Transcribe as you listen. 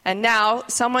And now,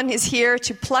 someone is here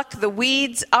to pluck the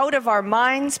weeds out of our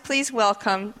minds. Please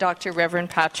welcome Dr. Reverend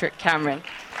Patrick Cameron.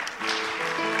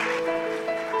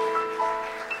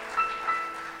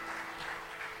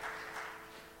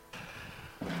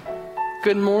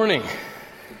 Good morning.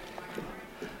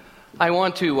 I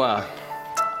went and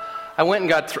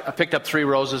picked up 3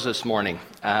 roses this morning.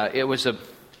 It was a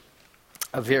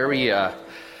very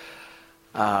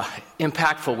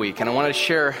impactful week, and I wanted to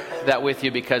share that with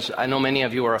you because I know many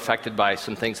of you are affected by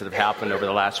some things that have happened over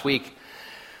the last week.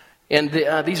 And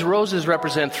these roses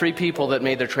represent 3 people that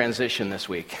made their transition this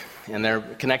week, and they're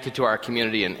connected to our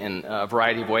community in a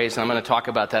variety of ways. And I'm going to talk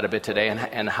about that a bit today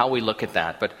and how we look at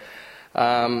that. But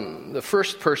the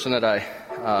first person that I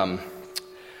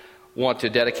want to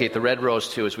dedicate the red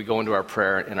rose to as we go into our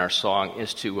prayer and our song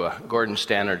is to Gordon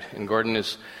Stannard. And Gordon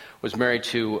was married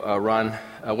to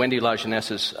Wendy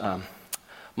LaJeunesse's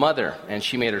mother, and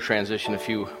she made her transition a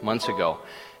few months ago.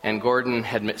 And Gordon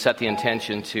had set the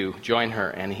intention to join her,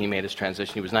 and he made his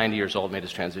transition. He was 90 years old, made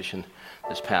his transition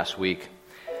this past week.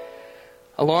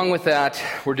 Along with that,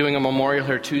 we're doing a memorial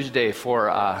here Tuesday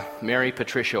for Mary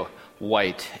Patricia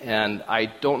White. And I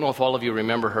don't know if all of you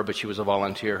remember her, but she was a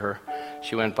volunteer.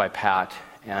 She went by Pat,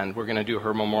 and we're going to do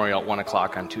her memorial at 1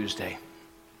 o'clock on Tuesday.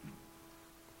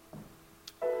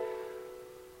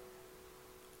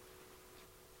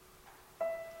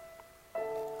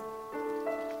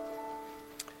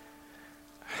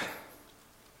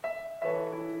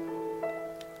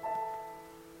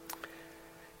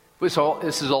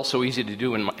 This is also easy to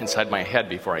do inside my head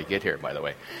before I get here, by the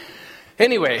way.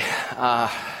 Anyway,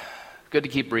 good to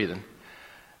keep breathing.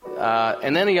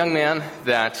 And then a young man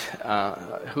that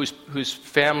whose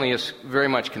family is very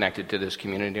much connected to this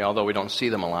community, although we don't see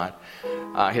them a lot.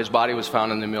 His body was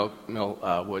found in the Mill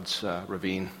Woods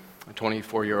ravine. A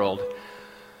 24-year-old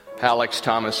Alex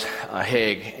Thomas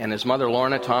Haig, and his mother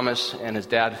Lorna Thomas and his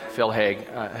dad Phil Haig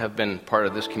have been part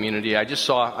of this community.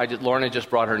 Lorna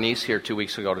just brought her niece here 2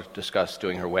 weeks ago to discuss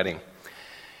doing her wedding.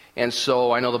 And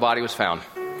so I know the body was found.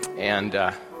 And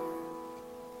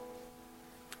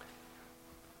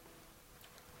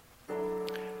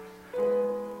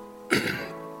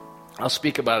I'll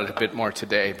speak about it a bit more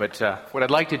today, but what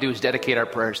I'd like to do is dedicate our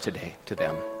prayers today to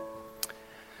them.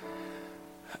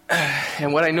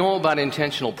 And what I know about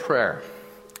intentional prayer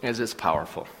is it's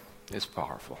powerful. It's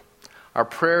powerful. Our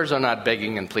prayers are not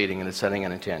begging and pleading, and it's setting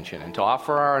an intention. And to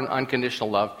offer our unconditional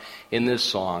love in this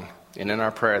song and in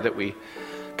our prayer that we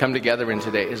come together in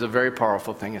today is a very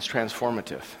powerful thing. It's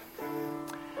transformative.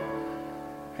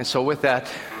 And so with that,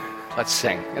 let's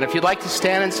sing. And if you'd like to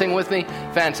stand and sing with me,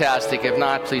 fantastic. If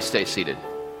not, please stay seated.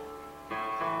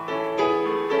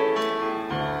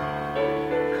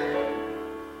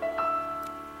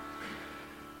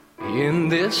 In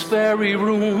this very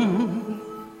room,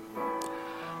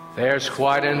 there's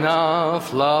quite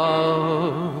enough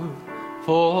love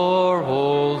for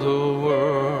all the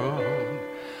world.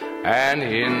 And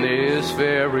in this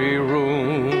very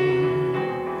room,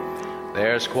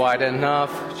 there's quite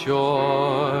enough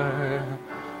joy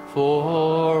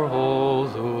for all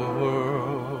the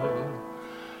world.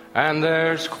 And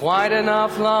there's quite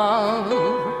enough love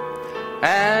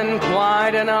and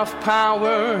quite enough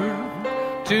power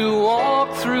to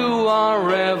walk through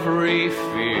our every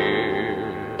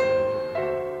fear.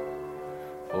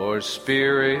 For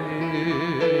Spirit,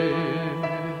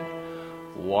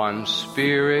 one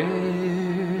Spirit,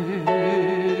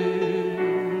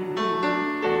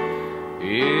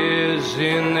 is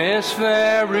in this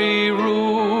very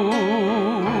room.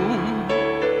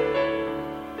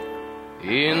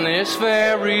 In this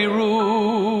very room.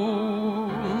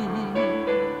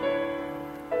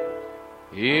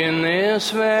 In this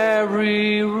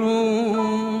very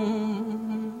room.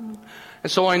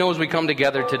 And so I know as we come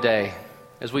together today,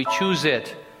 as we choose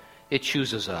it, it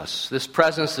chooses us. This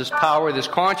presence, this power, this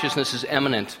consciousness is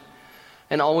eminent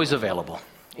and always available.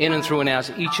 In and through and as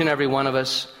each and every one of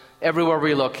us, everywhere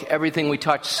we look, everything we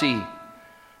touch, see,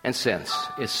 and sense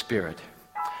is Spirit.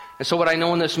 And so what I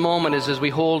know in this moment is as we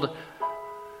hold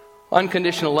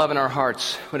unconditional love in our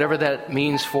hearts, whatever that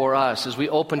means for us, as we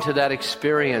open to that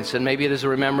experience, and maybe it is a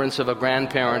remembrance of a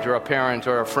grandparent or a parent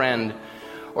or a friend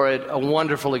or a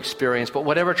wonderful experience, but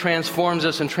whatever transforms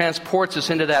us and transports us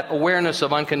into that awareness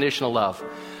of unconditional love,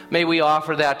 may we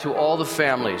offer that to all the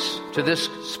families, to this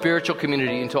spiritual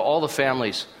community, and to all the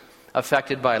families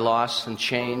affected by loss and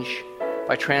change,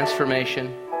 by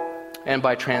transformation, and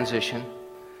by transition.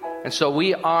 And so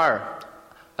we are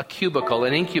a cubicle,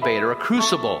 an incubator, a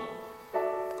crucible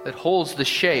that holds the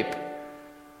shape,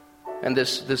 and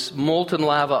this molten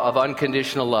lava of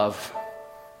unconditional love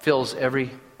fills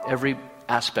every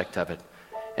aspect of it.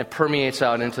 and permeates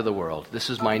out into the world. This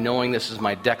is my knowing, this is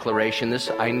my declaration. This,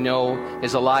 I know,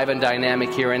 is alive and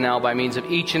dynamic here and now by means of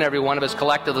each and every one of us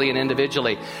collectively and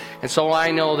individually. And so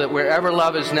I know that wherever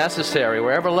love is necessary,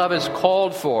 wherever love is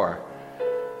called for,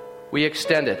 we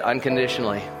extend it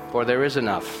unconditionally, for there is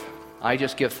enough. I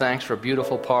just give thanks for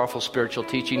beautiful, powerful spiritual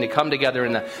teaching to come together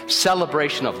in the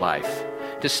celebration of life,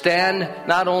 to stand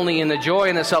not only in the joy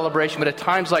and the celebration, but at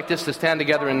times like this to stand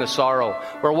together in the sorrow,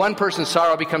 where one person's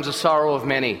sorrow becomes a sorrow of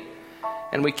many.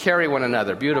 And we carry one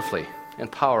another beautifully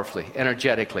and powerfully,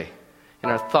 energetically, in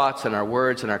our thoughts and our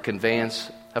words and our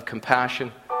conveyance of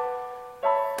compassion,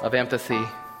 of empathy,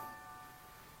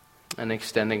 and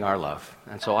extending our love.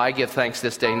 And so I give thanks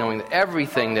this day, knowing that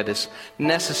everything that is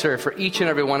necessary for each and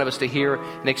every one of us to hear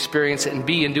and experience and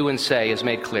be and do and say is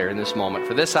made clear in this moment.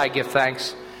 For this I give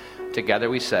thanks. Together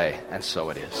we say, and so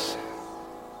it is.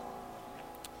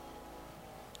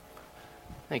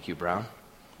 Thank you, Brown.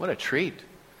 What a treat.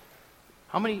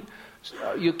 How many...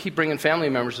 you keep bringing family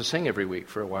members to sing every week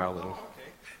for a while, little. Okay.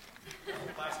 It'll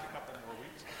last a couple more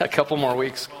weeks. A couple more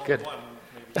weeks. Well, good. One,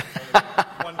 maybe.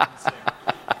 One can sing.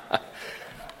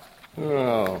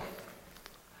 Oh.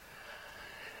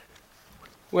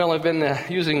 Well, I've been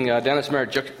using Dennis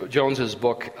Merritt Jones's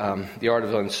book, The Art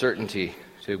of Uncertainty,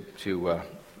 to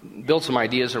build some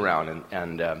ideas around,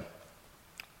 and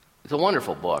it's a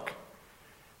wonderful book.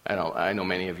 I know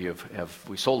many of you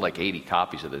we sold like 80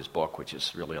 copies of this book, which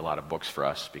is really a lot of books for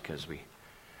us because we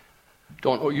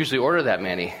don't usually order that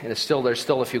many, and there's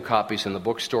still a few copies in the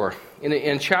bookstore.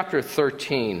 In chapter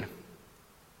 13,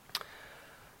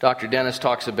 Dr. Dennis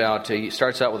talks about, he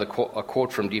starts out with a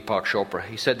quote from Deepak Chopra.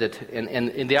 He said that,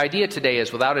 and the idea today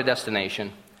is without a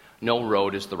destination, no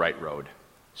road is the right road.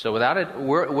 So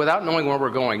without knowing where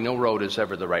we're going, no road is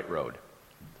ever the right road.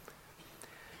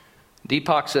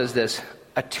 Deepak says this: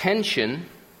 attention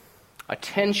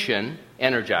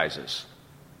energizes,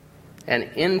 and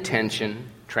intention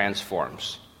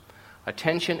transforms.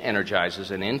 Attention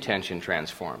energizes, and intention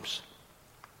transforms.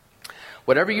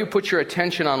 Whatever you put your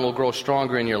attention on will grow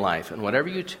stronger in your life, and whenever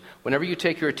you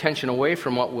take your attention away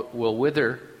from what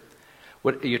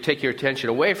you take your attention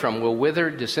away from will wither,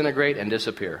 disintegrate, and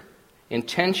disappear.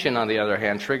 Intention, on the other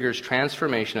hand, triggers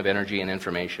transformation of energy and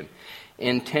information.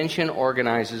 Intention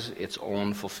organizes its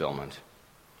own fulfillment.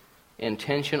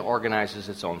 Intention organizes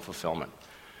its own fulfillment.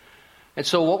 And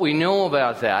so what we know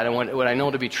about that, and what I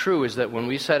know to be true, is that when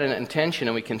we set an intention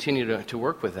and we continue to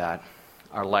work with that,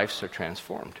 our lives are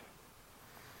transformed.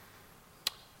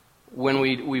 When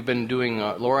we've been doing,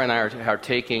 Laura and I are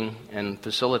taking and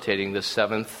facilitating the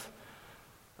 7th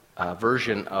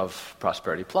version of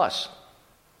Prosperity Plus.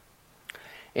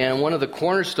 And one of the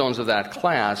cornerstones of that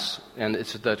class, and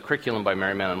it's the curriculum by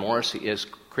Mary Manon Morrissey, is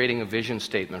creating a vision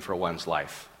statement for one's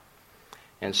life.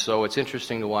 And so it's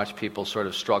interesting to watch people sort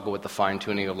of struggle with the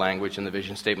fine-tuning of language, and the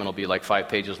vision statement will be like 5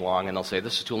 pages long, and they'll say,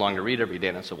 this is too long to read every day,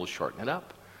 and I said, well, shorten it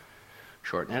up.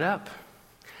 Shorten it up.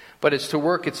 But it's to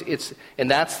work, and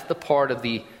that's the part of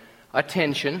the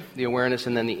attention, the awareness,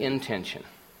 and then the intention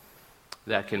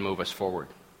that can move us forward.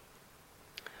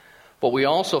 But we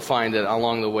also find that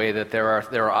along the way that there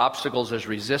are obstacles, there's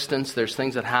resistance, there's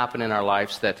things that happen in our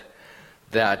lives that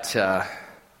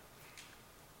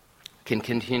can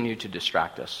continue to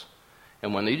distract us.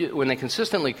 And when they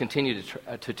consistently continue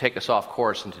to take us off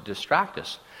course and to distract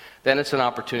us, then it's an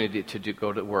opportunity to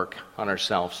go to work on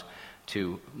ourselves,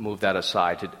 to move that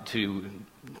aside,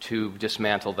 to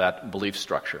dismantle that belief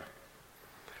structure.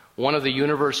 One of the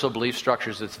universal belief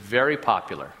structures that's very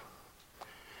popular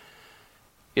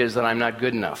is that I'm not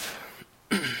good enough.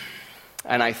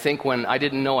 And I think when I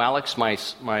didn't know Alex, my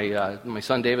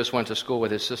son Davis went to school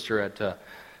with his sister at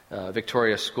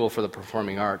Victoria School for the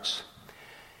Performing Arts.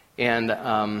 And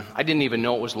I didn't even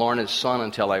know it was Lorna's son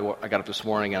until I got up this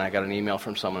morning and I got an email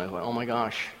from someone. I went, oh my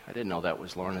gosh, I didn't know that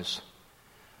was Lorna's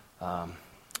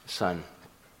son.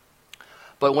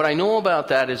 But what I know about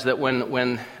that is that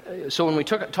when we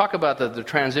talk about the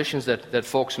transitions that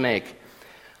folks make,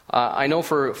 I know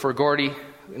for Gordy,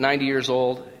 90 years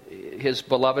old, his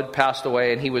beloved passed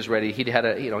away and he was ready. He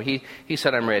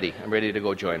said, I'm ready to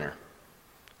go join her.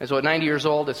 And so at 90 years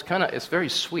old, it's very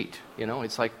sweet.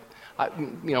 It's like,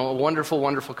 a wonderful,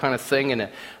 wonderful kind of thing, and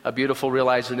a beautiful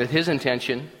realizing that his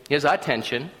attention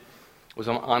was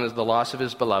on the loss of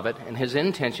his beloved, and his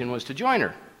intention was to join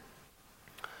her.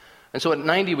 And so at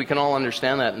 90, we can all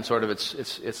understand that, and sort of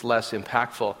it's less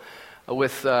impactful.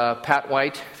 With Pat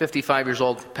White, 55 years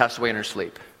old, passed away in her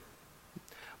sleep.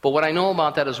 But what I know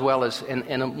about that as well is,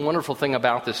 and a wonderful thing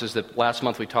about this is that last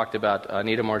month we talked about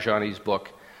Anita Marjani's book,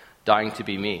 Dying to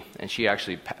Be Me, and she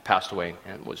actually passed away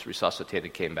and was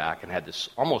resuscitated, came back, and had this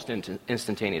almost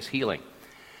instantaneous healing.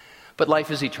 But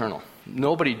life is eternal.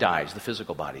 Nobody dies. The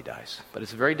physical body dies. But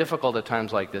it's very difficult at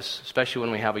times like this, especially when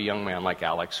we have a young man like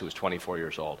Alex who was 24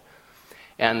 years old.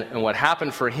 And what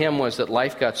happened for him was that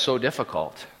life got so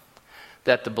difficult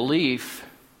that the belief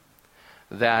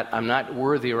that I'm not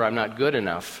worthy or I'm not good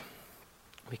enough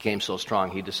became so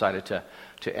strong, he decided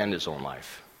to end his own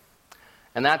life.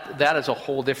 And that is a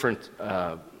whole different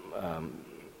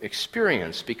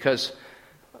experience, because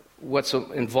what's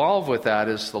involved with that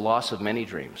is the loss of many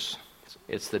dreams.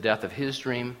 It's the death of his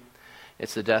dream.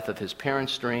 It's the death of his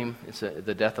parents' dream. It's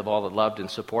the death of all that loved and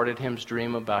supported him's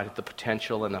dream about the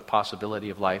potential and the possibility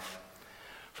of life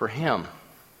for him.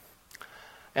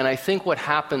 And I think what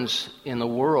happens in the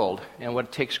world, and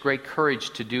what takes great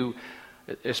courage to do,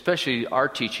 especially our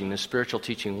teaching, the spiritual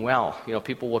teaching, well,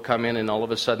 people will come in and all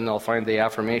of a sudden they'll find the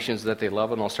affirmations that they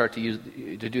love, and they'll start to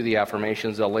do the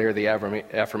affirmations. They'll layer the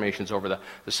affirmations over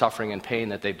the suffering and pain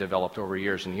that they've developed over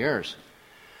years and years.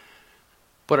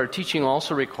 But our teaching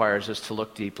also requires us to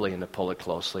look deeply and to pull it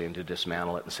closely and to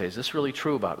dismantle it and say, is this really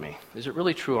true about me? Is it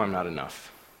really true I'm not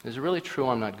enough? Is it really true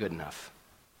I'm not good enough?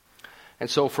 And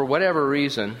so for whatever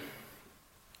reason,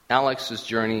 Alex's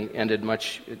journey ended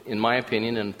much, in my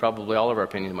opinion, and probably all of our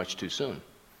opinions, much too soon.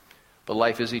 But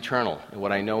life is eternal. And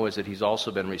what I know is that he's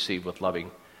also been received with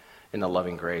in the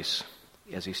loving grace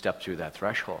as he stepped through that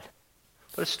threshold.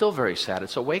 But it's still very sad.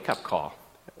 It's a wake-up call.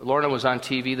 Lorna was on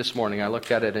TV this morning. I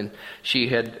looked at it, and she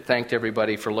had thanked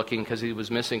everybody for looking, because he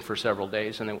was missing for several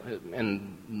days,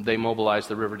 and they mobilized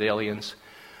the Riverdalians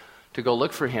to go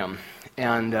look for him.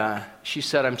 And she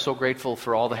said, I'm so grateful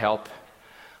for all the help.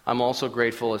 I'm also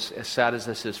grateful, as sad as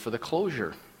this is, for the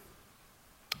closure,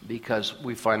 because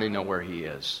we finally know where he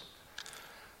is.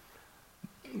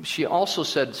 She also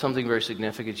said something very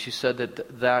significant. She said that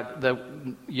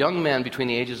the young men between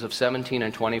the ages of 17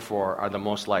 and 24 are the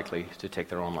most likely to take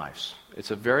their own lives.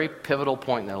 It's a very pivotal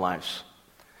point in their lives.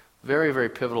 Very, very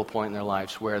pivotal point in their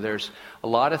lives, where there's a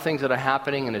lot of things that are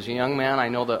happening. And as a young man, I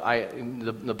know that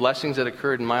the blessings that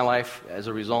occurred in my life as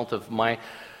a result of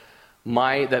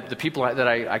the people that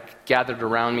I gathered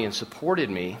around me and supported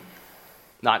me,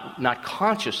 not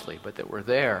consciously, but that were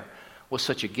there, was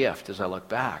such a gift as I look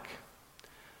back.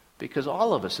 Because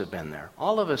all of us have been there.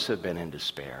 All of us have been in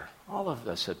despair. All of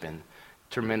us have been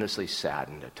tremendously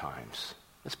saddened at times.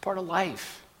 It's part of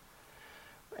life.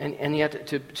 And yet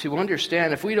to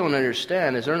understand, if we don't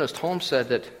understand, as Ernest Holmes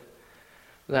said,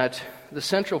 that the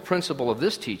central principle of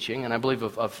this teaching, and I believe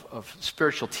of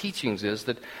spiritual teachings, is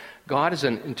that God is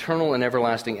an eternal and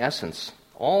everlasting essence.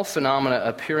 All phenomena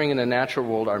appearing in the natural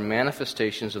world are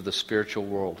manifestations of the spiritual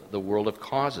world, the world of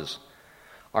causes.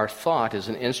 Our thought is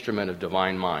an instrument of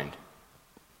divine mind.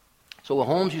 So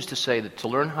Holmes used to say that to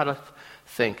learn how to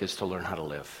think is to learn how to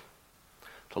live.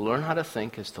 To learn how to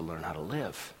think is to learn how to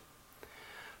live.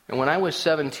 And when I was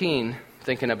 17,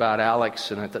 thinking about Alex,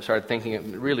 and I started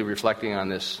thinking, really reflecting on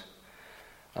this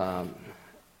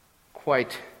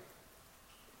quite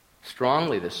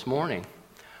strongly this morning,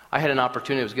 I had an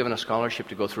opportunity. I was given a scholarship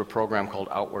to go through a program called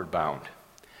Outward Bound.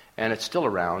 And it's still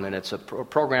around, and it's a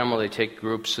program where they take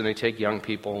groups and they take young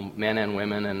people, men and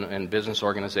women, and business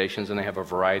organizations, and they have a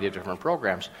variety of different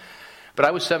programs. But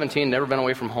I was 17, never been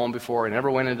away from home before, I never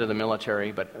went into the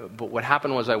military, but what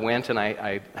happened was I went and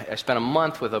I spent a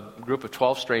month with a group of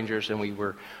 12 strangers, and we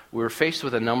were faced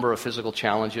with a number of physical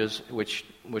challenges, which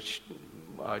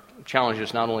challenged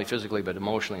us not only physically but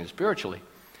emotionally and spiritually.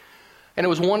 And it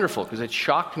was wonderful, because it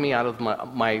shocked me out of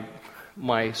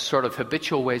my sort of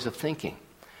habitual ways of thinking.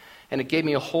 And it gave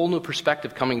me a whole new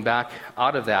perspective coming back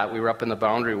out of that. We were up in the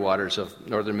boundary waters of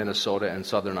northern Minnesota and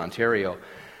southern Ontario.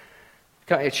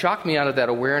 It shocked me out of that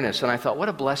awareness, and I thought, what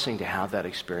a blessing to have that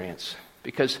experience.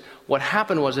 Because what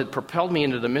happened was it propelled me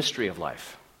into the mystery of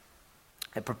life.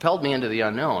 It propelled me into the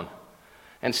unknown.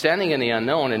 And standing in the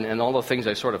unknown and all the things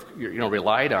I sort of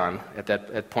relied on at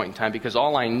that point in time, because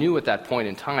all I knew at that point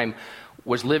in time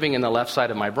was living in the left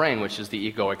side of my brain, which is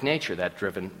the egoic nature, that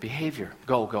driven behavior.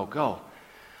 Go, go, go.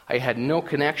 I had no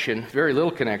connection, very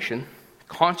little connection,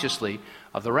 consciously,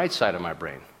 of the right side of my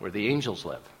brain, where the angels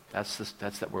live. That's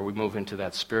where we move into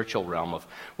that spiritual realm of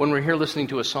when we're here listening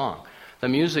to a song. The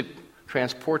music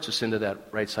transports us into that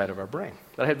right side of our brain.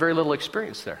 But I had very little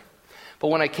experience there. But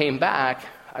when I came back,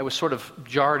 I was sort of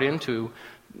jarred into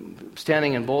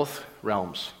standing in both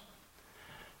realms.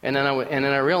 And then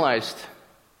I realized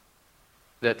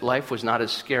that life was not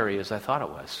as scary as I thought it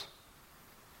was.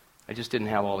 I just didn't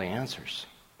have all the answers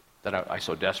that I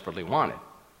so desperately wanted,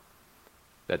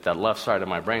 that left side of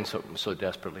my brain so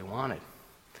desperately wanted.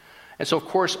 And so, of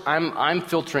course, I'm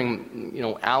filtering,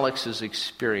 Alex's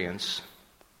experience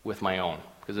with my own,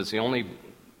 because it's the only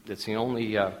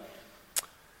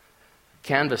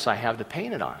canvas I have to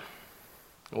paint it on.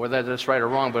 Whether that's right or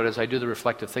wrong, but as I do the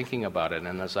reflective thinking about it,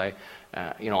 and as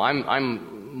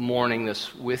I'm mourning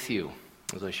this with you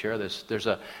as I share this. There's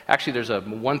a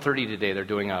 1:30 today. They're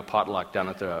doing a potluck down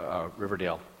at the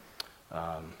Riverdale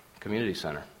Community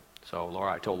Center. So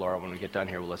I told Laura when we get done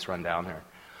here, well, let's run down there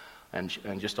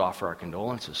and just offer our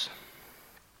condolences.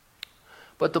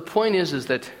 But the point is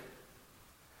that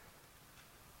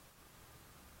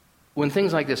when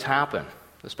things like this happen,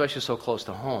 especially so close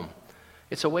to home,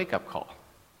 it's a wake-up call.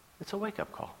 It's a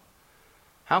wake-up call.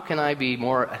 How can I be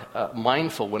more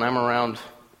mindful when I'm around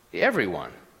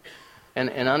everyone and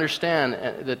understand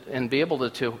that and be able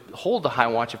to hold the high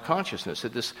watch of consciousness,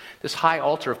 at this high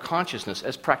altar of consciousness?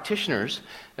 As practitioners,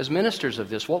 as ministers of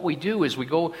this, what we do is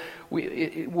what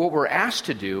we're asked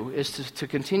to do is to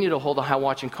continue to hold the high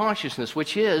watch in consciousness,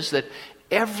 which is that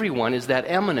everyone is that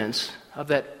eminence of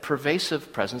that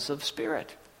pervasive presence of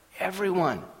Spirit.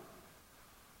 Everyone.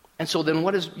 And so then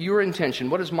what is your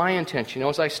intention? What is my intention?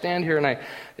 As I stand here and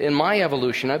in my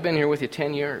evolution, I've been here with you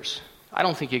 10 years. I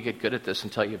don't think you get good at this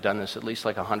until you've done this at least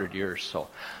like 100 years. So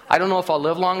I don't know if I'll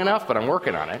live long enough, but I'm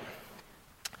working on it.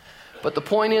 But the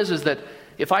point is that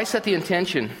if I set the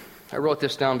intention, I wrote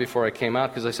this down before I came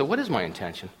out because I said, what is my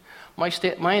intention?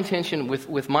 My intention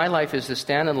with my life is to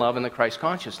stand in love in the Christ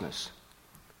consciousness.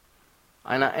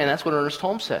 And that's what Ernest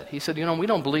Holmes said. He said, we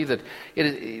don't believe that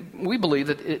we believe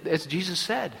that as Jesus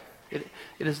said, it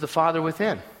is the Father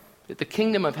within. The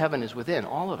kingdom of heaven is within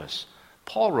all of us.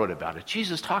 Paul wrote about it.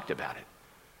 Jesus talked about it.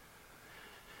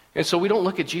 And so we don't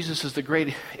look at Jesus as the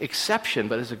great exception,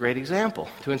 but as a great example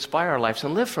to inspire our lives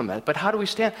and live from that. But how do we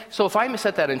stand? So if I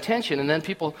set that intention and then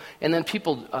people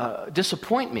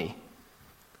disappoint me,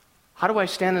 how do I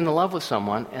stand in love with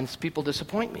someone and people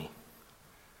disappoint me?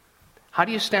 How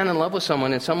do you stand in love with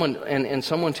someone and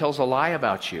someone tells a lie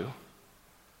about you?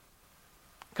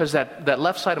 Because that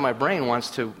left side of my brain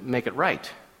wants to make it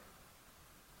right.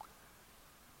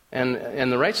 And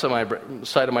the right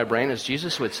side of my brain, as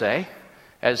Jesus would say,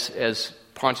 as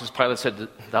Pontius Pilate said,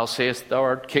 thou sayest thou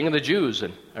art king of the Jews,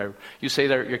 or you say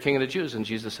that you're king of the Jews, and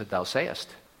Jesus said, thou sayest.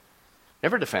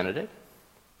 Never defended it.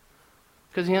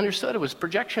 Because he understood it was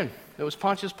projection. It was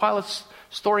Pontius Pilate's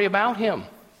story about him.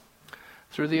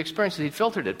 Through the experiences, he'd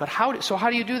filtered it. But how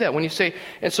do you do that? When you say,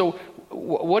 and so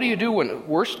what do you do when,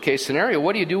 worst case scenario,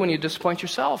 what do you do when you disappoint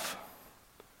yourself?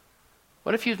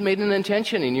 What if you've made an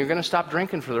intention and you're going to stop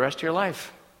drinking for the rest of your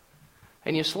life?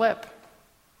 And you slip.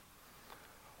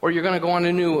 Or you're going to go on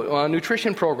a new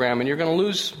nutrition program and you're going to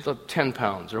lose the 10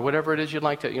 pounds or whatever it is you'd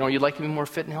like to, you'd like to be more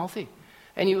fit and healthy.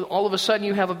 And all of a sudden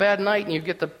you have a bad night and you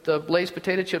get the Lay's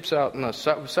potato chips out and the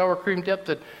sour cream dip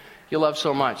that you love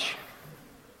so much.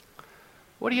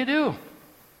 What do you do?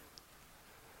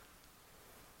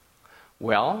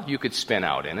 Well, you could spin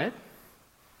out in it.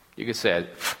 You could say,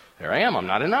 there I am, I'm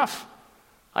not enough.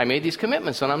 I made these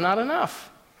commitments and I'm not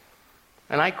enough.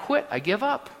 And I quit, I give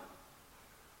up.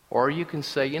 Or you can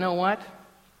say, you know what?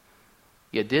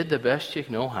 You did the best you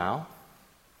know how.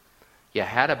 You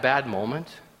had a bad moment.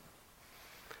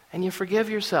 And you forgive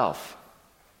yourself.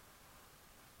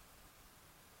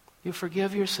 You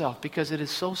forgive yourself because it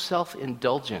is so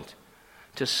self-indulgent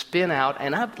to spin out,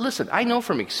 and I know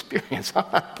from experience, I'm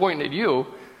not pointing at you,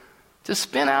 to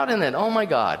spin out in that, oh my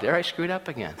God, there I screwed up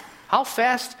again. How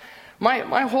fast,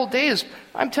 my whole day is,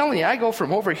 I'm telling you, I go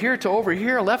from over here to over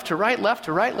here, left to right, left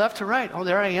to right, left to right. Oh,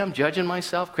 there I am, judging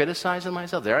myself, criticizing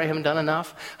myself. There I haven't done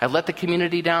enough. I've let the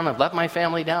community down. I've let my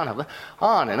family down.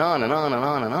 On and on and on and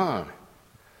on and on.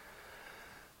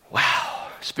 Wow.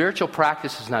 Spiritual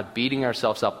practice is not beating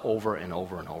ourselves up over and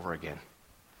over and over again.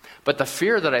 But the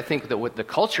fear that I think that what the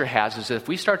culture has is that if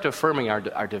we start to affirming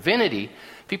our divinity,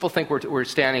 people think we're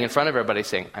standing in front of everybody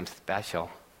saying, I'm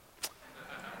special.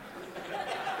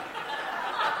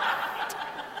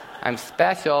 I'm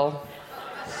special.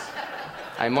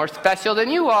 I'm more special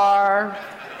than you are.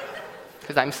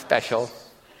 Because I'm special.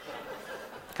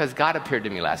 Because God appeared to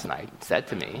me last night and said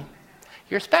to me,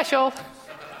 you're special.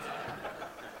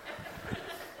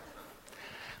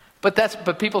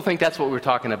 But people think that's what we're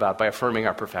talking about by affirming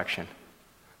our perfection.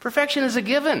 Perfection is a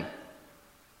given.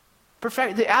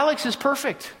 Alex is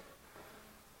perfect.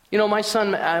 My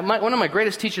son, one of my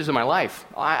greatest teachers in my life.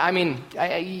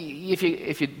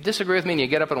 If you disagree with me and you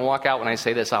get up and walk out when I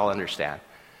say this, I'll understand.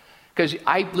 Because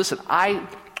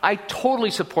I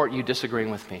totally support you disagreeing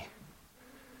with me.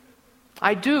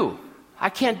 I do.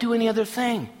 I can't do any other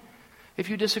thing if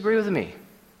you disagree with me.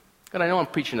 And I know I'm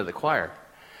preaching to the choir.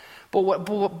 But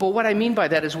what I mean by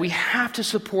that is we have to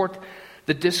support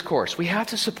the discourse. We have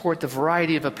to support the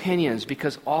variety of opinions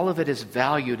because all of it is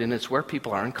valued and it's where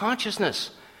people are in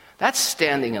consciousness. That's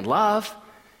standing in love.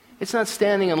 It's not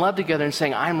standing in love together and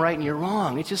saying, I'm right and you're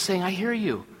wrong. It's just saying, I hear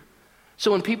you.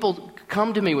 So when people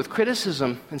come to me with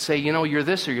criticism and say, you're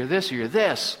this or you're this or you're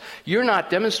this, you're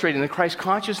not demonstrating the Christ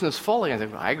consciousness fully. I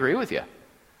think, I agree with you.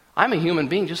 I'm a human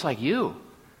being just like you.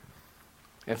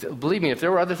 Believe me, if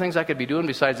there were other things I could be doing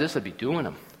besides this, I'd be doing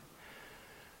them.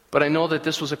 But I know that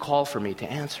this was a call for me to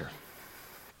answer.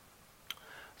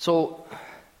 So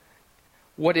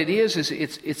what it is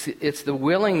it's the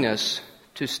willingness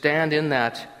to stand in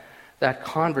that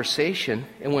conversation,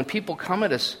 and when people come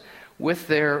at us with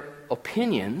their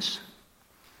opinions,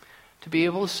 to be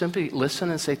able to simply listen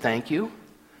and say thank you,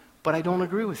 but I don't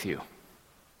agree with you.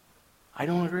 I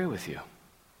don't agree with you.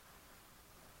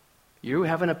 You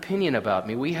have an opinion about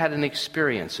me. We had an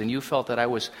experience, and you felt that I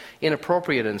was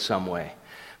inappropriate in some way.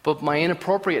 But my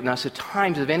inappropriateness, at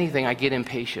times, if anything, I get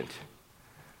impatient.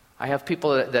 I have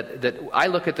people that I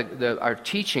look at our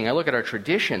teaching, I look at our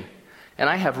tradition, and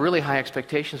I have really high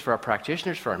expectations for our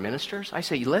practitioners, for our ministers. I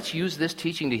say, let's use this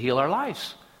teaching to heal our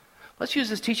lives. Let's use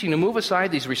this teaching to move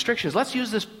aside these restrictions. Let's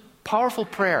use this powerful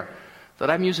prayer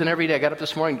that I'm using every day. I got up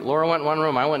this morning, Laura went in one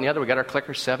room, I went in the other. We got our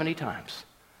clicker 70 times.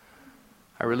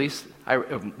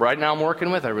 Right now I'm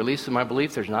working with, I release my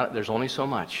belief there's only so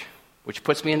much, which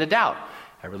puts me into doubt.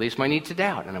 I release my need to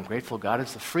doubt, and I'm grateful God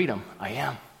is the freedom I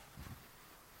am.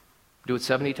 Do it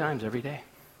 70 times every day.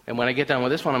 And when I get done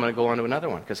with this one, I'm going to go on to another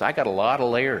one, because I got a lot of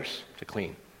layers to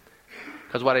clean.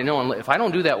 Because what I know, if I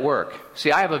don't do that work,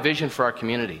 see, I have a vision for our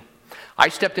community. I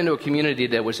stepped into a community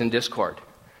that was in discord.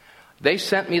 They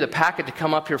sent me the packet to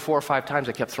come up here 4 or 5 times.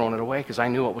 I kept throwing it away because I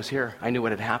knew what was here. I knew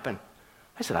what had happened.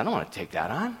 I said, I don't want to take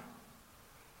that on.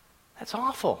 That's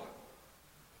awful.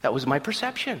 That was my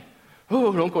perception.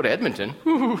 Oh, don't go to Edmonton.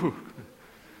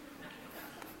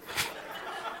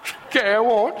 Okay, I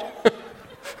won't.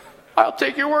 I'll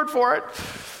take your word for it.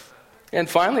 And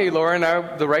finally, Laura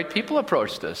and the right people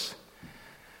approached us.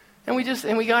 And we got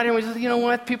here and we said, you know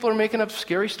what? People are making up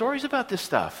scary stories about this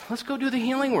stuff. Let's go do the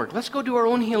healing work. Let's go do our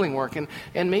own healing work.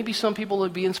 And maybe some people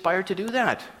would be inspired to do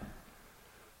that.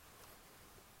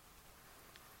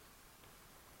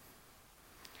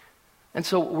 And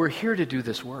so we're here to do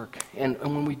this work. And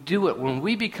when we do it, when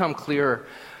we become clearer,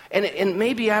 and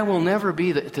maybe I will never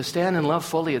be to stand in love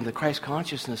fully in the Christ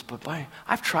consciousness, but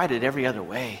I've tried it every other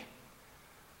way.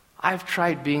 I've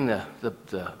tried being the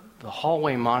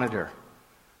hallway monitor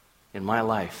in my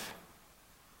life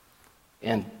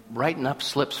and writing up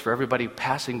slips for everybody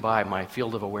passing by my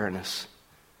field of awareness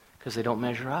because they don't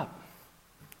measure up.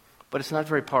 But it's not a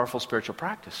very powerful spiritual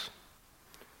practice.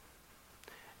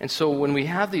 And so when we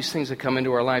have these things that come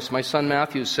into our lives, my son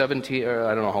Matthew is 17, or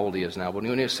I don't know how old he is now, but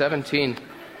when he was 17,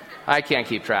 I can't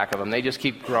keep track of them. They just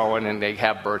keep growing and they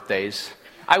have birthdays.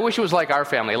 I wish it was like our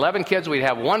family. 11 kids, we'd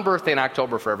have one birthday in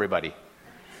October for everybody.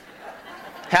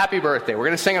 Happy birthday. We're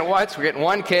going to sing it once. We're getting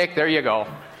one cake. There you go.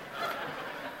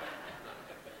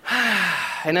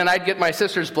 And then I'd get my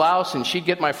sister's blouse and she'd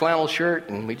get my flannel shirt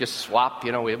and we just swap.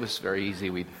 It was very easy.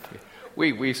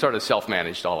 We sort of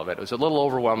self-managed all of it. It was a little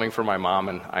overwhelming for my mom,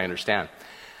 and I understand.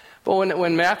 But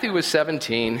when Matthew was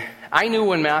 17, I knew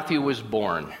when Matthew was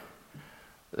born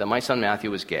that my son Matthew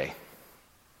was gay.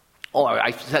 Oh,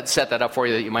 I had set that up for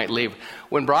you that you might leave.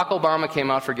 When Barack Obama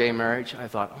came out for gay marriage, I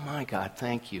thought, oh my God,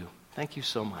 thank you. Thank you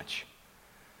so much.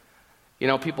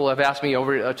 People have asked me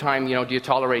over time, do you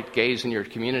tolerate gays in your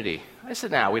community? I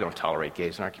said, we don't tolerate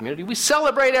gays in our community. We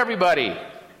celebrate everybody.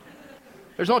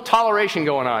 There's no toleration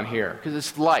going on here because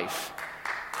it's life.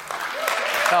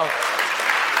 So,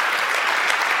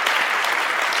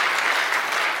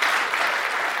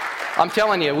 I'm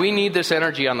telling you, we need this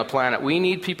energy on the planet. We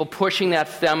need people pushing that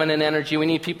feminine energy. We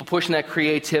need people pushing that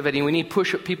creativity. We need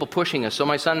people pushing us. So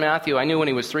my son Matthew, I knew when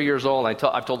he was 3 years old.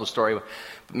 I've told the story,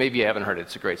 but maybe you haven't heard it.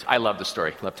 It's great. I love the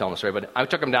story. I love telling the story. But I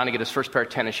took him down to get his first pair of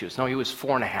tennis shoes. No, he was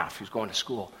 4 and a half. He was going to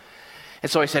school. And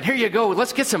so I said, here you go,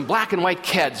 let's get some black and white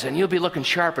Keds, and you'll be looking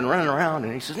sharp and running around.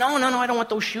 And he says, no, I don't want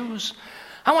those shoes.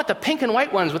 I want the pink and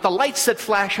white ones with the lights that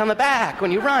flash on the back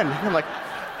when you run. And I'm like,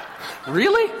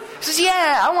 really? He says,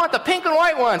 yeah, I want the pink and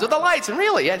white ones with the lights. And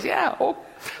really? Yes, yeah. Oh.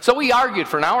 So we argued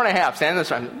for an hour and a half, standing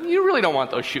there. You really don't want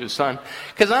those shoes, son,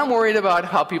 because I'm worried about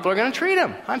how people are going to treat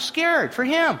him. I'm scared for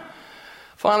him.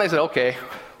 Finally, I said, okay,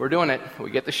 we're doing it.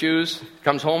 We get the shoes,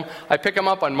 comes home. I pick him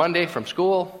up on Monday from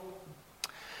school.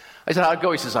 I said, how'd it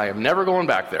go? He says, I am never going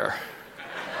back there.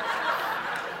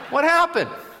 What happened?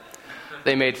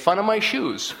 They made fun of my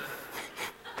shoes.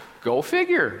 Go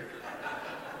figure.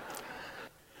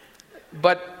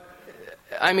 But,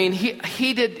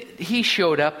 he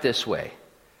showed up this way,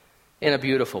 in a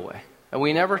beautiful way. And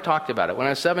we never talked about it. When I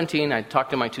was 17, I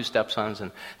talked to my 2 stepsons,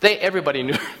 and everybody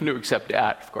knew except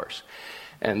Dad, of course.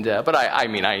 But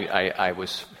I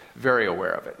was very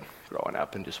aware of it growing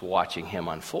up and just watching him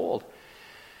unfold.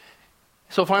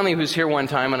 So finally, he was here one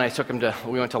time, and I took him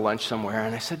we went to lunch somewhere,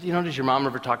 and I said, does your mom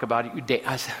ever talk about it?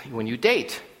 I said, when you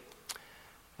date?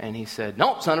 And he said,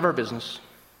 no, it's none of our business.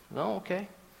 Oh, okay.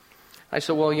 I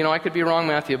said, well, I could be wrong,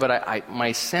 Matthew, but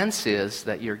my sense is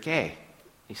that you're gay.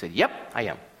 He said, yep, I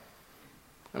am.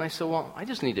 And I said, well, I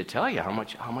just need to tell you how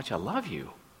much I love you.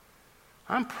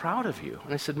 I'm proud of you.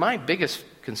 And I said, my biggest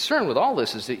concern with all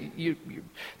this is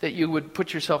that you would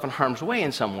put yourself in harm's way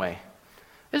in some way.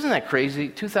 Isn't that crazy?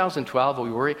 2012, we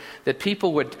worry that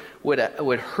people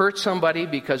would hurt somebody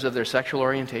because of their sexual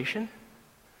orientation.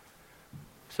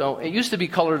 So it used to be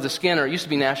color of the skin, or it used to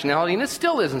be nationality, and it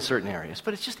still is in certain areas.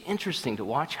 But it's just interesting to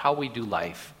watch how we do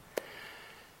life.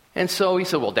 And so he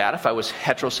said, well, Dad, if I was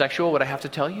heterosexual, would I have to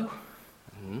tell you?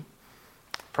 Mm-hmm.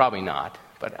 Probably not.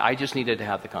 But I just needed to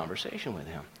have the conversation with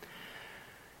him.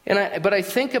 But I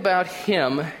think about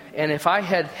him, and if I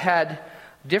had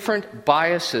different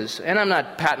biases, and I'm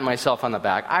not patting myself on the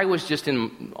back, I was just in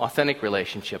an authentic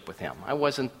relationship with him. I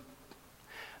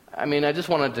just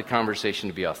wanted the conversation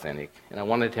to be authentic, and I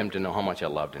wanted him to know how much I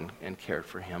loved and cared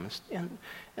for him, and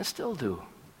still do.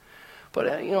 But,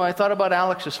 I thought about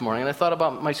Alex this morning, and I thought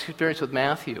about my experience with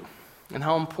Matthew, and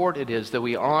how important it is that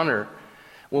we honor,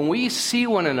 when we see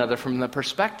one another from the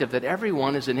perspective that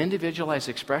everyone is an individualized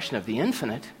expression of the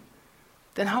infinite,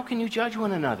 then how can you judge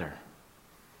one another?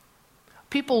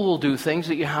 People will do things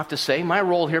that you have to say. My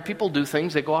role here, people do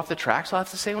things, they go off the tracks. I'll have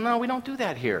to say, well, no, we don't do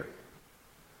that here.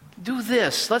 Do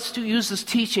this. Let's use this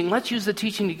teaching. Let's use the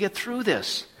teaching to get through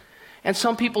this. And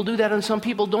some people do that and some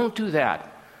people don't do that.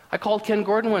 I called Ken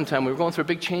Gordon one time. We were going through a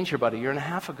big change here about a year and a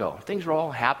half ago. Things were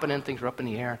all happening. Things were up in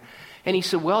the air. And he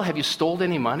said, well, have you stolen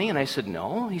any money? And I said,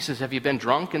 no. He says, have you been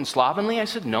drunk and slovenly? I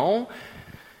said, no.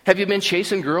 Have you been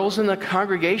chasing girls in the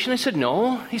congregation? I said,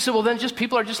 no. He said, well, then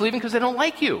people are just leaving because they don't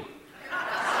like you.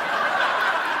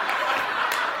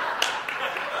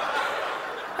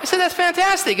 I said, that's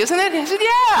fantastic, isn't it? He said,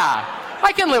 yeah,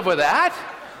 I can live with that.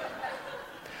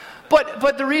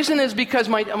 But the reason is because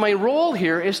my role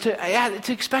here is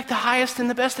to expect the highest and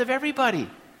the best of everybody.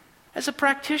 As a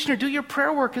practitioner, do your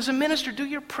prayer work. As a minister, do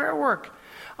your prayer work.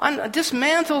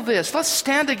 Dismantle this. Let's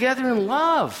stand together in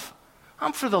love.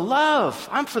 I'm for the love.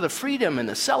 I'm for the freedom and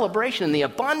the celebration and the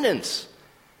abundance.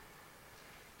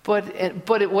 But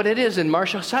what it is, and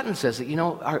Marcia Sutton says that,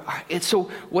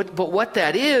 what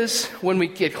that is, when we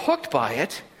get hooked by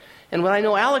it, and what I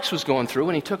know Alex was going through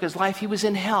when he took his life, he was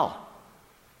in hell.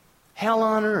 Hell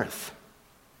on earth.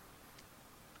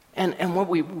 And what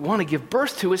we want to give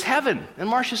birth to is heaven. And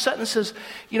Marcia Sutton says,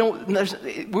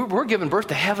 we're giving birth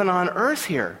to heaven on earth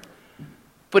here.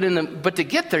 But to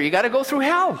get there, you got to go through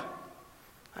hell.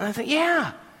 And I think,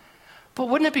 yeah. But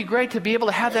wouldn't it be great to be able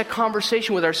to have that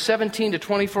conversation with our 17 to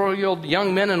 24-year-old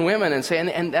young men and women and say,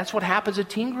 and that's what happens at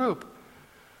Teen Group.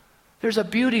 There's a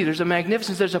beauty, there's a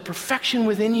magnificence, there's a perfection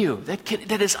within you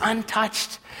that is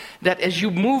untouched. That as you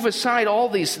move aside all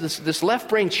this left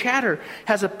brain chatter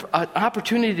has an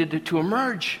opportunity to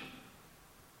emerge.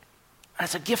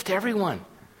 That's a gift to everyone.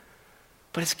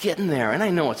 But it's getting there, and I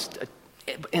know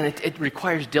it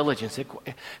requires diligence.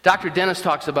 Dr. Dennis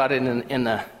talks about it in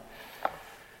the...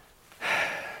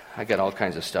 I got all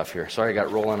kinds of stuff here. Sorry I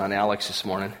got rolling on Alex this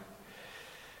morning.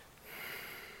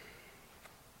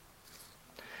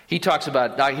 He talks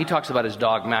about his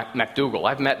dog, MacDougall.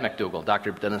 I've met MacDougall,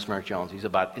 Dr. Dennis Merrick Jones. He's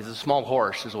a small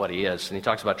horse is what he is. And he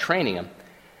talks about training him.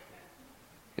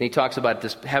 And he talks about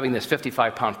having this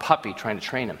 55-pound puppy trying to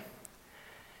train him.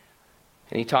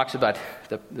 And he talks about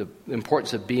the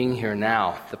importance of being here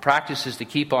now. The practice is to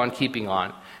keep on keeping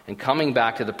on and coming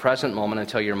back to the present moment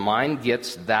until your mind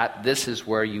gets that this is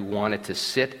where you want it to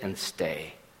sit and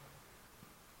stay.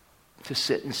 To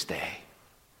sit and stay.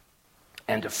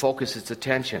 And to focus its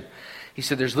attention. He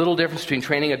said there's little difference between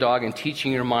training a dog and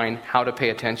teaching your mind how to pay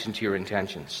attention to your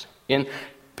intentions.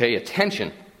 Pay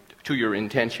attention to your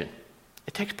intention.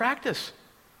 It takes practice.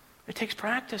 It takes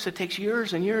practice. It takes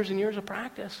years and years and years of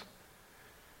practice.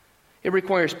 It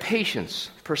requires patience,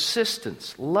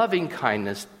 persistence, loving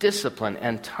kindness, discipline,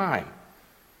 and time.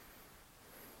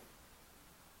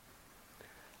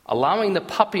 Allowing the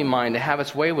puppy mind to have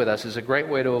its way with us is a great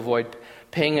way to avoid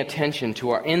paying attention to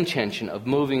our intention of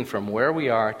moving from where we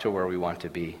are to where we want to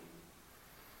be.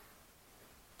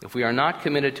 If we are not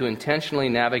committed to intentionally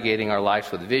navigating our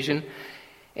lives with vision,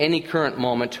 any current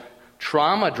moment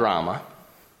drama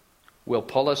will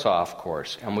pull us off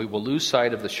course, and we will lose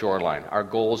sight of the shoreline, our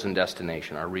goals and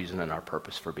destination, our reason and our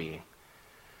purpose for being.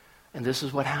 And this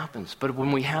is what happens. But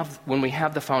when we have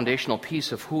the foundational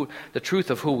piece of the truth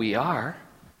of who we are,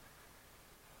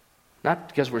 Not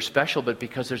because we're special, but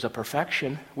because there's a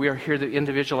perfection. We are here, the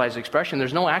individualized expression.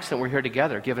 There's no accident we're here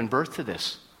together, giving birth to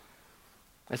this.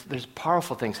 There's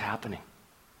powerful things happening.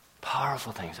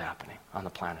 Powerful things happening on the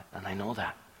planet, and I know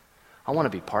that. I want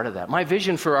to be part of that. My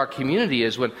vision for our community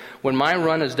is when my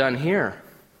run is done here,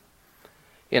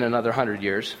 in another 100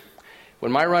 years,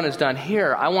 when my run is done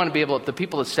here, I want to be able, the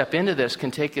people that step into this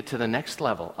can take it to the next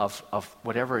level of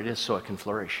whatever it is so it can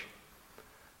flourish.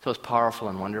 So it's powerful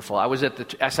and wonderful. I was at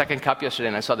the Second Cup yesterday,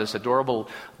 and I saw this adorable,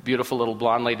 beautiful little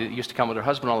blonde lady that used to come with her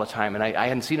husband all the time, and I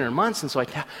hadn't seen her in months, and so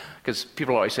because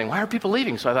people are always saying, why are people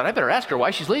leaving? So I thought, I better ask her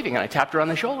why she's leaving, and I tapped her on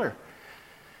the shoulder.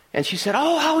 And she said,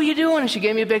 oh, how are you doing? And she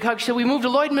gave me a big hug. She said, we moved to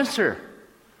Lloydminster.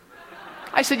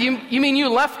 I said, you mean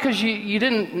you left because you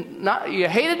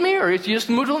hated me, or you just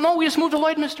moved to, no, we just moved to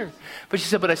Lloydminster. But she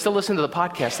said, but I still listen to the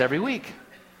podcast every week.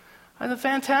 I thought,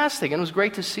 fantastic, and it was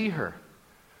great to see her.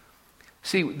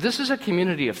 See, this is a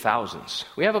community of thousands.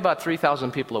 We have about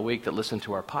 3,000 people a week that listen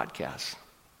to our podcasts.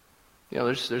 You know,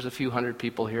 there's a few hundred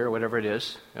people here, or whatever it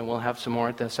is, and we'll have some more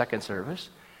at the second service.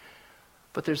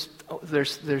 But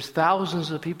there's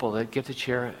thousands of people that get to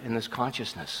share in this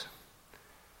consciousness.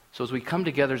 So as we come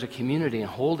together as a community and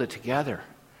hold it together,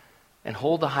 and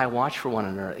hold the high watch for one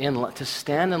another, to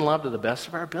stand in love to the best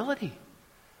of our ability.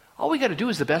 All we got to do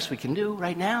is the best we can do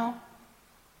right now.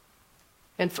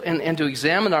 And to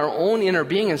examine our own inner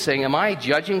being and saying, am I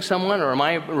judging someone, or am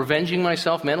I revenging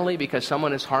myself mentally because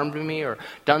someone has harmed me or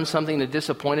done something that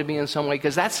disappointed me in some way?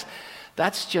 Because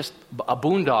that's just a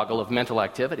boondoggle of mental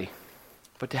activity.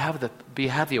 But to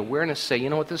have the awareness, say, you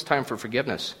know what, this is time for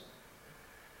forgiveness.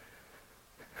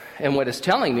 And what it's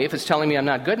telling me, if it's telling me I'm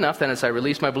not good enough, then it's I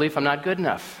release my belief I'm not good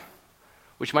enough,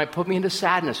 which might put me into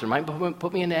sadness or might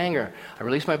put me into anger. I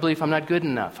release my belief I'm not good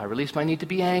enough. I release my need to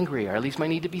be angry. I release my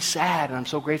need to be sad. And I'm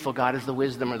so grateful God is the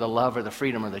wisdom or the love or the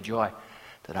freedom or the joy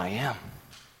that I am.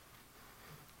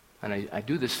 And I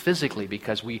do this physically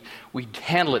because we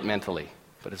handle it mentally,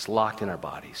 but it's locked in our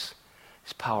bodies.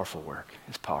 It's powerful work.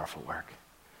 It's powerful work.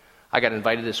 I got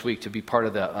invited this week to be part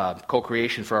of the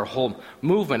co-creation for our whole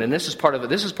movement, and this is part of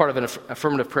an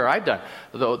affirmative prayer I've done.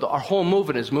 Our whole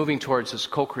movement is moving towards this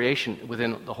co-creation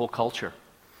within the whole culture,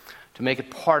 to make it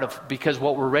part of, because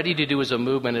what we're ready to do as a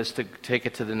movement is to take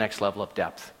it to the next level of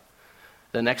depth,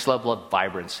 the next level of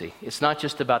vibrancy. It's not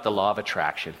just about the law of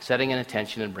attraction, setting an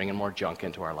intention and bringing more junk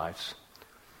into our lives.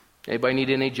 Anybody need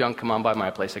any junk? Come on by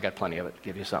my place. I got plenty of it.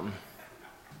 Give you something.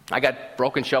 I got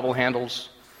broken shovel handles.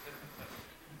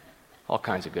 All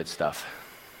kinds of good stuff.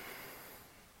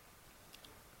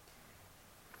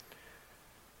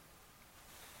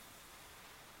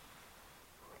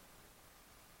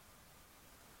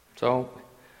 So,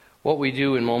 what we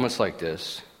do in moments like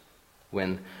this,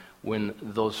 when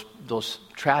those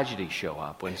tragedies show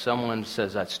up, when someone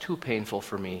says that's too painful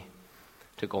for me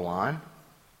to go on,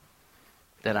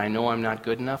 that I know I'm not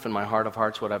good enough, in my heart of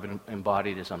hearts what I've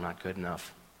embodied is I'm not good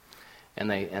enough. And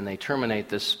they terminate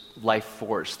this life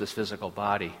force, this physical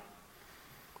body.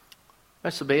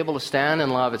 It's to be able to stand in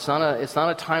love. It's not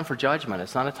a time for judgment.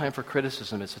 It's not a time for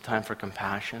criticism. It's a time for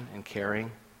compassion and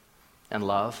caring and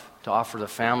love. To offer the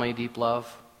family deep love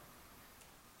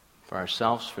for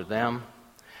ourselves, for them.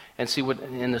 And see,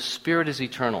 and the Spirit is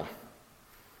eternal.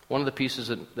 One of the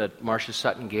pieces that Marcia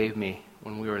Sutton gave me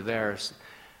when we were there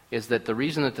is that the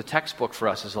reason that the textbook for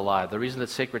us is alive, the reason that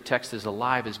sacred text is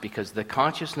alive, is because the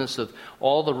consciousness of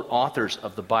all the authors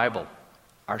of the Bible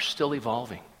are still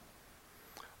evolving.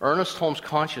 Ernest Holmes'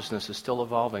 consciousness is still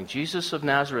evolving. Jesus of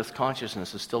Nazareth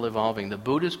consciousness is still evolving. The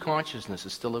Buddhist consciousness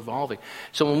is still evolving.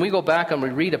 So when we go back and we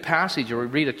read a passage or we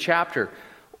read a chapter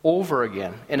over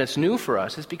again, and it's new for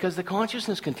us, it's because the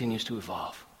consciousness continues to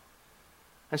evolve.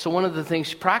 And so one of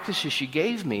the practices she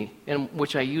gave me, and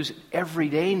which I use every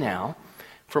day now,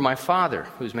 for my father,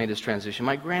 who's made his transition,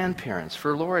 my grandparents,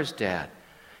 for Laura's dad,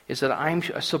 is that I'm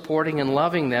supporting and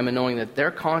loving them and knowing that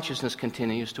their consciousness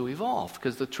continues to evolve.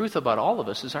 Because the truth about all of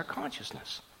us is our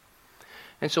consciousness.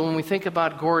 And so when we think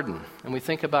about Gordon, and we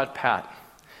think about Pat,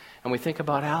 and we think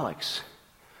about Alex,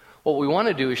 what we want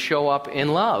to do is show up in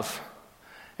love.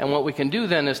 And what we can do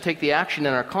then is take the action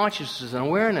in our consciousness and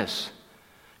awareness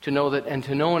to know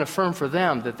and affirm for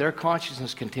them that their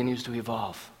consciousness continues to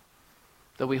evolve.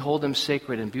 That we hold them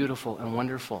sacred and beautiful and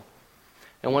wonderful.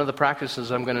 And one of the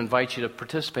practices I'm going to invite you to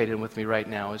participate in with me right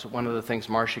now is one of the things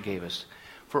Marcia gave us.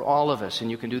 For all of us, and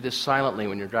you can do this silently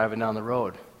when you're driving down the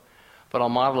road, but I'll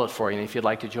model it for you if you'd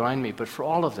like to join me. But for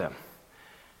all of them,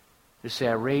 just say,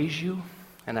 I raise you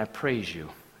and I praise you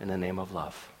in the name of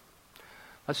love.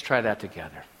 Let's try that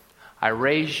together. I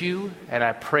raise you and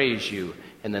I praise you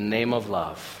in the name of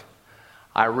love.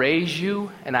 I raise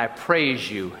you and I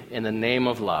praise you in the name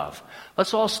of love.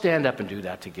 Let's all stand up and do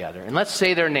that together. And let's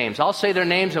say their names. I'll say their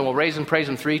names and we'll raise and praise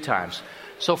them 3 times.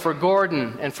 So for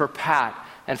Gordon and for Pat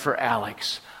and for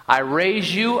Alex, I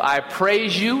raise you, I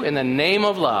praise you in the name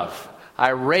of love. I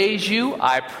raise you,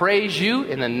 I praise you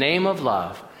in the name of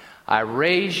love. I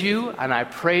raise you and I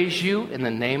praise you in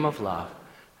the name of love.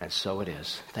 And so it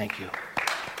is. Thank you.